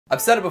I've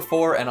said it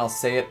before and I'll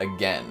say it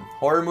again.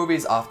 Horror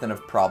movies often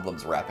have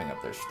problems wrapping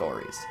up their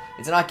stories.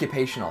 It's an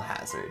occupational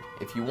hazard.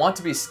 If you want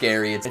to be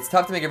scary, it's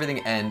tough to make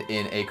everything end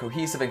in a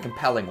cohesive and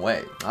compelling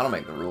way. I don't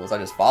make the rules, I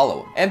just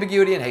follow them.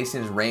 Ambiguity and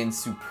hastiness reign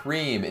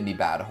supreme in the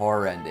bad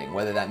horror ending,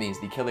 whether that means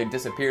the killer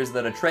disappears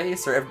without a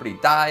trace or everybody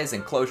dies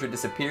and closure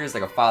disappears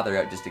like a father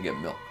out just to get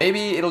milk.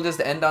 Maybe it'll just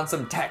end on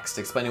some text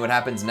explaining what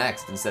happens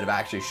next instead of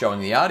actually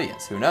showing the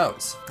audience, who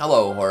knows?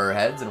 Hello horror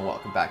heads and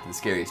welcome back to the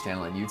scariest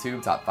channel on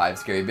YouTube, Top 5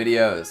 Scary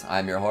Videos.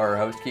 I'm your horror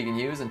host Keegan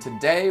Hughes, and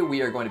today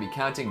we are going to be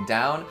counting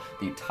down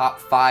the top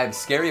 5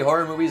 scary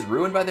horror movies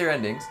ruined by their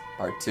endings,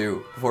 part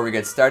 2. Before we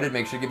get started,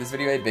 make sure to give this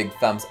video a big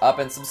thumbs up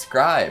and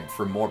subscribe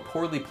for more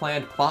poorly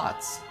planned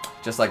plots.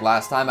 Just like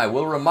last time, I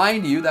will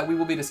remind you that we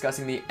will be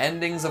discussing the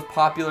endings of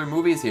popular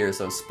movies here,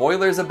 so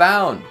spoilers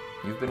abound.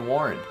 You've been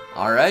warned.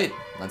 Alright,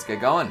 let's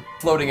get going.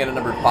 Floating in at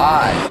number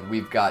 5,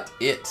 we've got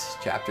It,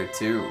 Chapter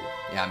 2.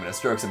 Yeah, I'm gonna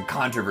stroke some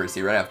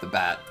controversy right off the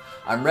bat.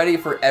 I'm ready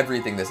for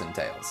everything this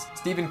entails.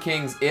 Stephen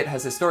King's It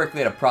has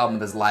historically had a problem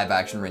with his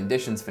live-action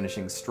renditions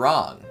finishing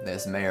strong.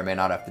 This may or may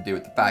not have to do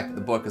with the fact that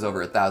the book is over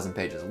 1,000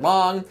 pages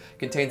long,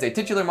 contains a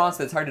titular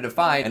monster that's hard to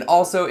define, and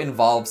also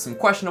involves some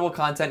questionable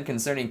content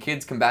concerning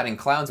kids combating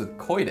clowns with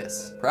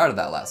coitus. Proud of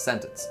that last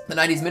sentence. The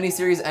 90s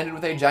miniseries ended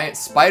with a giant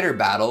spider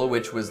battle,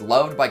 which was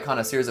loved by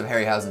connoisseurs of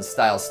Harryhausen's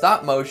style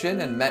stop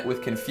motion and met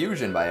with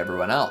confusion by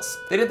everyone else.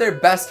 They did their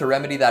best to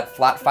remedy that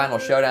flat final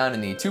showdown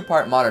in the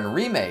 2-part modern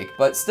remake,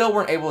 but still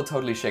weren't able to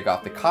totally shake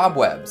off the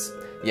cobwebs.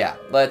 Yeah,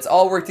 let's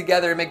all work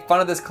together and make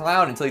fun of this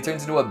clown until he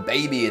turns into a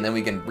baby, and then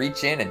we can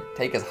reach in and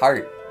take his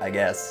heart, I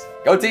guess.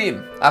 Go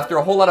team! After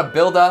a whole lot of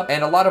build-up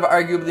and a lot of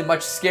arguably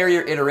much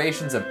scarier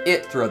iterations of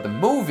It throughout the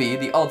movie,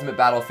 the ultimate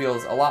battle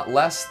feels a lot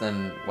less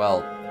than,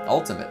 well,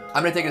 ultimate.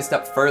 I'm gonna take it a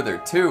step further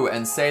too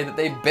and say that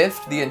they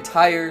biffed the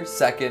entire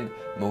second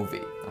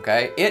movie.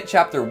 Okay? It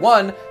Chapter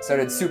 1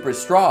 started super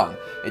strong.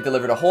 It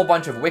delivered a whole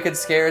bunch of wicked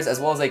scares as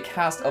well as a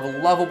cast of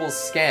lovable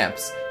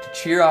scamps to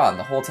cheer on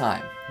the whole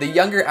time. The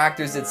younger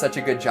actors did such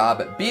a good job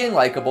at being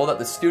likable that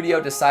the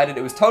studio decided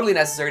it was totally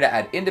necessary to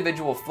add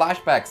individual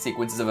flashback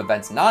sequences of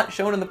events not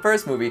shown in the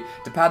first movie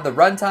to pad the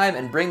runtime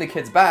and bring the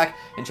kids back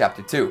in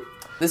Chapter 2.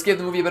 This gave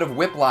the movie a bit of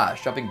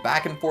whiplash, jumping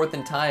back and forth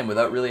in time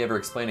without really ever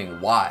explaining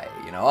why.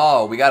 You know,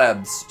 oh, we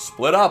gotta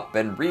split up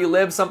and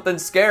relive something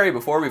scary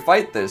before we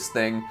fight this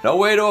thing. No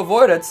way to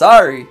avoid it,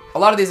 sorry. A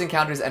lot of these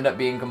encounters end up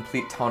being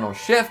complete tonal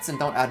shifts and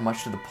don't add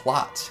much to the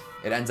plot.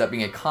 It ends up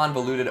being a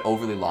convoluted,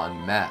 overly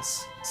long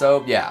mess.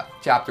 So yeah,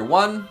 Chapter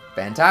 1,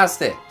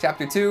 fantastic.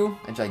 Chapter 2,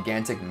 a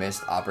gigantic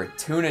missed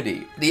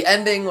opportunity. The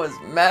ending was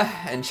meh,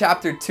 and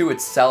Chapter 2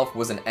 itself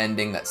was an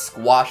ending that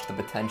squashed the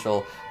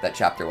potential that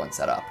Chapter 1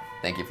 set up.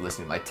 Thank you for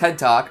listening to my TED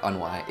Talk on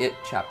why It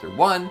Chapter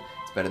 1 is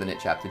better than It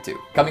Chapter 2.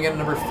 Coming in at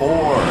number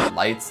 4,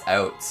 Lights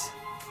Out.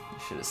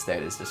 Should have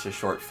stayed, it's just a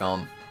short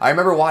film. I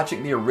remember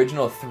watching the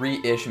original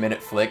 3-ish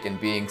minute flick and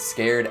being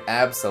scared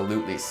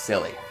absolutely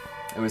silly.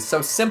 It was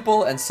so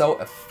simple and so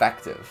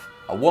effective.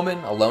 A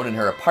woman alone in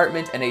her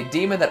apartment and a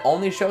demon that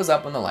only shows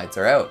up when the lights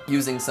are out.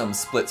 Using some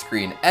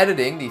split-screen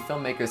editing, the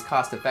filmmakers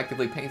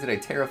cost-effectively painted a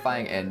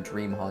terrifying and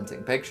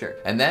dream-haunting picture.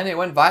 And then it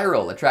went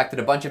viral, attracted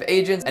a bunch of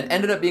agents, and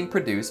ended up being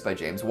produced by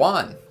James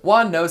Wan.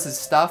 Wan knows his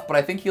stuff, but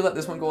I think he let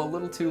this one go a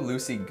little too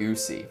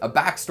loosey-goosey. A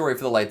backstory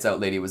for the Lights Out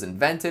lady was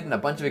invented, and a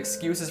bunch of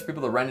excuses for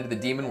people to run into the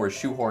demon were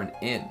shoehorned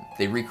in.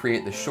 They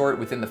recreate the short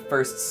within the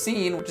first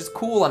scene, which is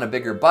cool on a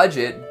bigger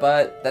budget,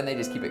 but then they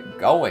just keep it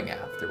going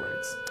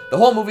afterwards. The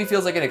whole movie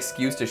feels like an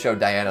excuse to show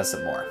Diana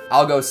some more.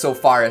 I'll go so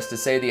far as to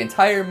say the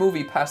entire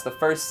movie past the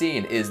first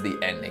scene is the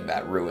ending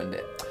that ruined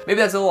it. Maybe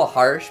that's a little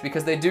harsh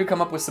because they do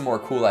come up with some more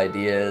cool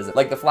ideas,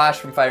 like the flash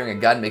from firing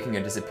a gun making her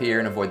disappear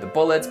and avoid the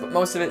bullets, but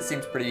most of it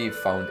seems pretty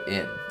phoned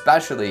in.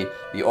 Especially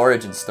the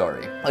origin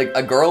story. Like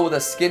a girl with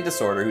a skin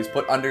disorder who's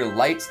put under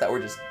lights that were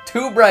just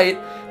too bright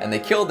and they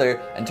killed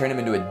her and turned him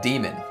into a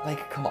demon.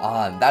 Like, come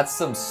on, that's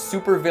some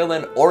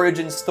supervillain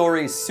origin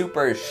story,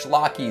 super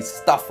schlocky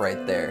stuff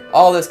right there.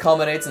 All this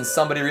culminates in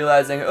somebody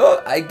realizing,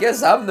 oh, I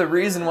guess I'm the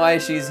reason why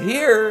she's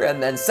here,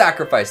 and then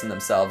sacrificing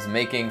themselves,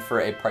 making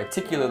for a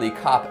particularly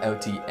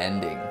cop-outy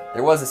ending.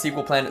 There was a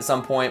sequel planned at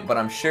some point, but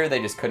I'm sure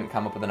they just couldn't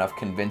come up with enough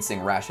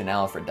convincing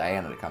rationale for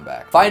Diana to come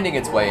back. Finding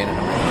its way in at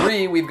number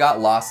 3, we've got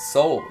Lost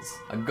Souls,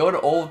 a good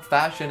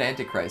old-fashioned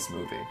Antichrist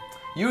movie.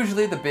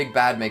 Usually the big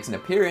bad makes an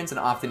appearance and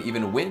often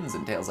even wins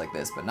in tales like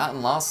this, but not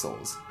in Lost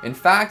Souls. In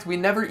fact, we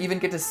never even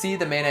get to see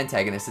the main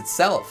antagonist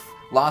itself.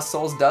 Lost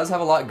Souls does have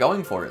a lot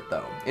going for it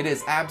though. It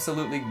is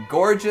absolutely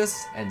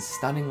gorgeous and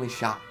stunningly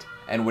shot.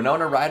 And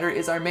Winona Ryder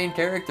is our main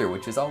character,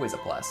 which is always a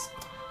plus.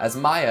 As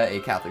Maya,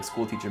 a Catholic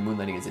schoolteacher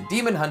moonlighting as a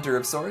demon hunter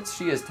of sorts,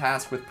 she is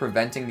tasked with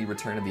preventing the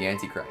return of the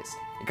Antichrist.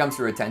 It comes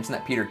to her attention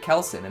that Peter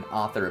Kelson, an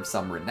author of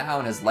some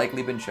renown, has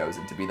likely been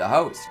chosen to be the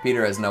host.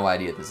 Peter has no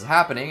idea this is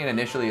happening and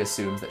initially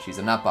assumes that she's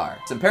a nut bar.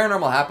 Some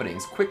paranormal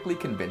happenings quickly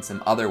convince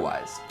him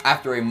otherwise.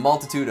 After a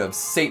multitude of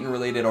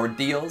Satan-related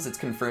ordeals, it's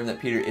confirmed that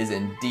Peter is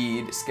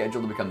indeed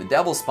scheduled to become the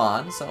devil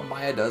spawn, so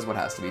Maya does what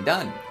has to be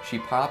done. She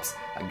pops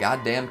a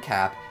goddamn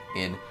cap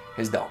in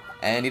his dome.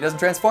 And he doesn't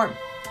transform.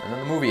 And then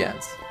the movie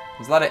ends.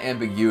 There's a lot of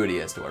ambiguity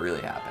as to what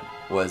really happened.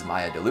 Was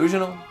Maya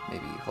delusional?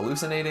 Maybe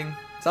hallucinating?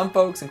 Some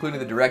folks, including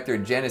the director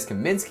Janis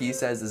Kaminski,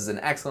 says this is an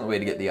excellent way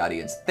to get the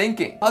audience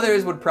thinking.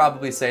 Others would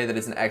probably say that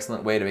it's an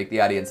excellent way to make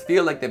the audience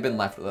feel like they've been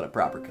left without a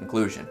proper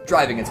conclusion.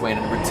 Driving its way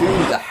into number 2,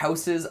 The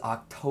Houses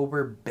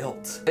October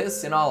Built.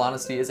 This, in all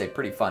honesty, is a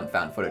pretty fun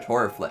found footage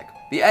horror flick.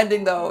 The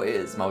ending, though,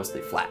 is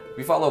mostly flat.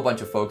 We follow a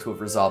bunch of folks who have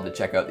resolved to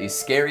check out the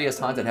scariest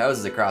haunted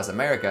houses across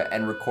America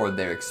and record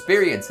their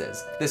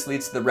experiences. This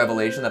leads to the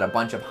revelation that a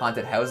bunch of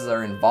haunted houses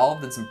are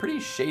involved in some pretty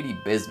shady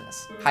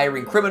business.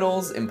 Hiring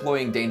criminals,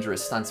 employing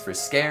dangerous stunts for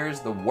scares,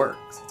 the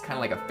works. It's kind of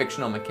like a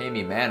fictional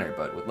McPhee Manor,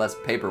 but with less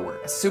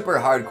paperwork. A super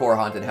hardcore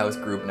haunted house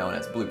group known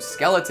as Blue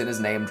Skeleton is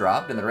name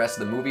dropped, and the rest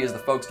of the movie is the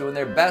folks doing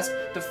their best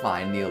to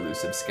find the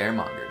elusive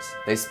scaremongers.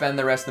 They spend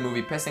the rest of the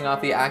movie pissing off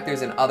the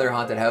actors in other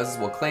haunted houses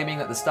while claiming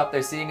that the stuff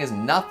they're seeing is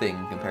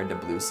nothing compared to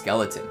Blue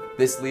Skeleton.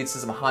 This leads to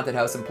some haunted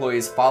house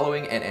employees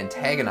following and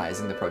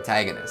antagonizing the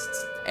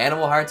protagonists.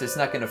 Animal hearts are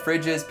snuck into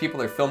fridges,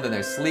 people are filmed in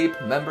their sleep,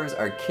 members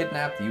are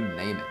kidnapped, you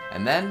name it.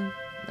 And then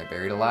they're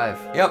buried alive.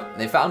 Yep,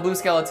 they found Blue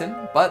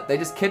Skeleton, but they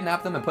just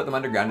kidnapped them and put them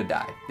underground to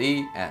die.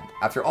 The end.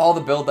 After all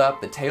the build-up,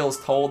 the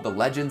tales told, the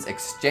legends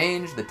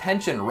exchanged, the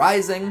tension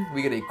rising,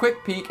 we get a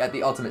quick peek at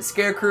the ultimate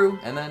scare crew,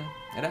 and then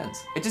it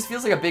ends. It just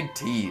feels like a big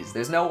tease.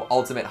 There's no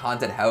ultimate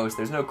haunted house,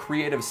 there's no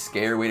creative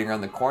scare waiting around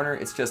the corner,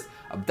 it's just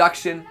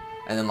abduction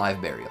and then live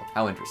burial.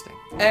 How interesting.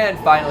 And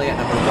finally at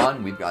number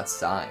 1, we've got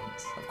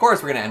Signs. Of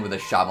course we're gonna end with a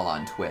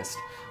Shyamalan twist.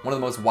 One of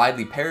the most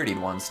widely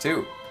parodied ones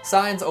too.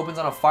 Signs opens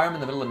on a farm in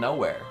the middle of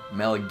nowhere.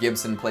 Mel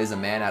Gibson plays a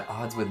man at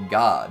odds with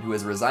God who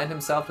has resigned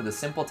himself to the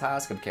simple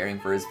task of caring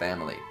for his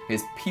family.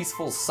 His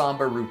peaceful,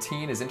 somber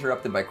routine is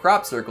interrupted by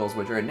crop circles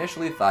which are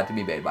initially thought to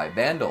be made by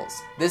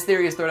vandals. This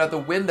theory is thrown out the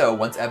window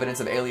once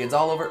evidence of aliens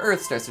all over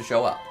Earth starts to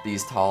show up.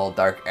 These tall,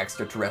 dark,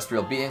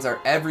 extraterrestrial beings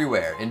are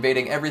everywhere,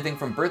 invading everything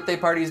from birthday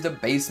parties to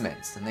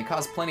basements, and they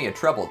cause plenty of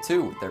trouble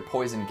too with their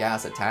poison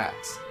gas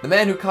attacks. The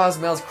man who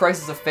caused Mel's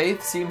crisis of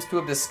faith seems to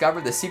have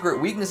discovered the secret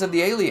weakness of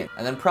the alien,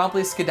 and then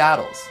promptly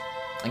skedaddles.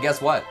 And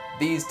guess what?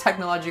 These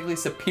technologically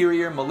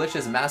superior,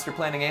 malicious,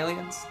 master-planning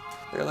aliens,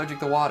 they're allergic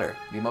to water,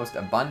 the most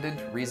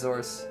abundant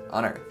resource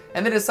on Earth.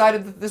 And they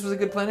decided that this was a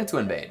good planet to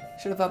invade.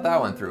 Should have thought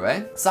that one through,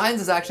 eh? Signs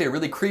is actually a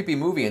really creepy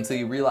movie until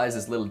you realize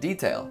this little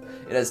detail.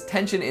 It has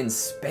tension in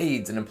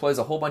spades and employs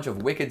a whole bunch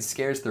of wicked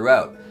scares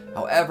throughout.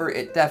 However,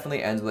 it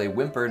definitely ends with a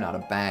whimper, not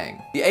a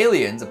bang. The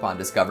aliens, upon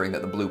discovering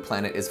that the blue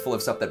planet is full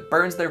of stuff that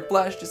burns their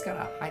flesh, just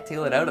gotta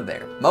hightail it out of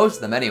there. Most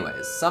of them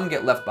anyways. Some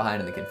get left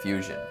behind in the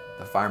confusion.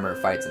 The farmer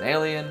fights an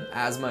alien,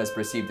 asthma is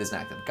perceived as an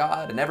act of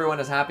God, and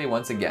everyone is happy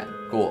once again.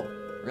 Cool.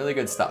 Really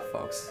good stuff,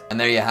 folks. And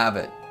there you have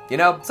it. You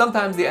know,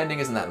 sometimes the ending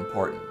isn't that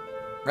important,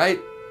 right?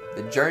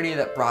 The journey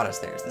that brought us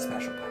there is the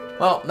special part.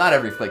 Well, not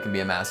every flick can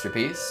be a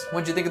masterpiece.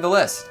 What'd you think of the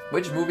list?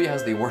 Which movie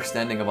has the worst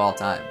ending of all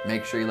time?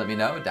 Make sure you let me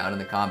know down in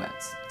the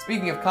comments.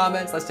 Speaking of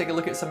comments, let's take a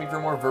look at some of your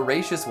more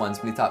voracious ones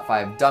from the top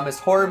 5 dumbest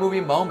horror movie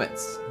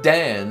moments.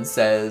 Dan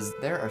says,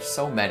 there are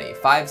so many.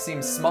 5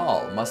 seems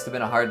small. Must have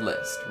been a hard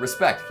list.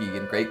 Respect,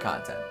 Keegan. Great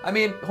content. I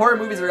mean, horror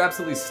movies are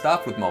absolutely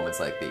stuffed with moments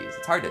like these.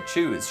 It's hard to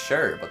choose,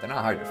 sure, but they're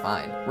not hard to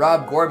find.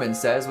 Rob Gorman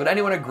says, would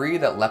anyone agree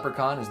that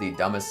Leprechaun is the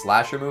dumbest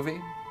slasher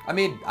movie? I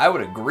mean, I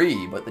would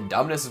agree, but the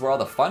dumbness is where all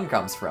the fun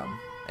comes from.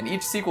 And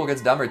each sequel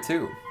gets dumber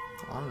too.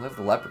 Long live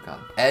the Leprechaun.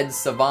 Ed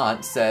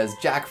Savant says,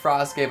 Jack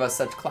Frost gave us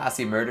such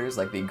classy murders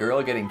like the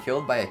girl getting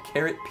killed by a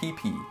carrot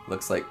pee-pee.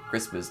 Looks like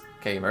Christmas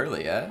came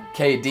early, eh?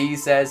 KD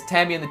says,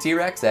 Tammy and the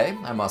T-Rex, eh?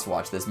 I must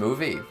watch this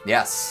movie.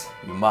 Yes,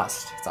 you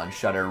must. It's on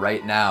Shudder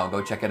right now.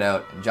 Go check it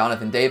out. And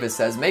Jonathan Davis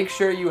says, make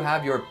sure you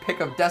have your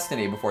pick of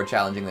destiny before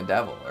challenging the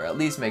devil, or at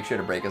least make sure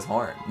to break his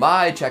horn.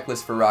 My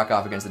checklist for Rock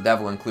Off Against the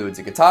Devil includes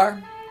a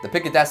guitar, the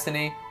pick of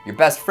destiny, your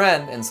best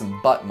friend, and some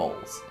butt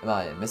moles. Am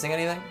I missing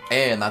anything?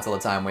 And that's all the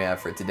time we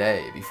have for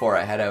today. Before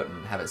I head out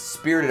and have a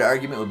spirited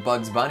argument with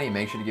Bugs Bunny,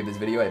 make sure to give this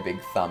video a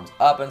big thumbs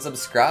up and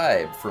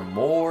subscribe for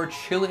more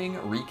chilling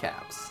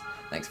recaps.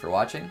 Thanks for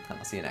watching, and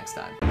I'll see you next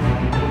time.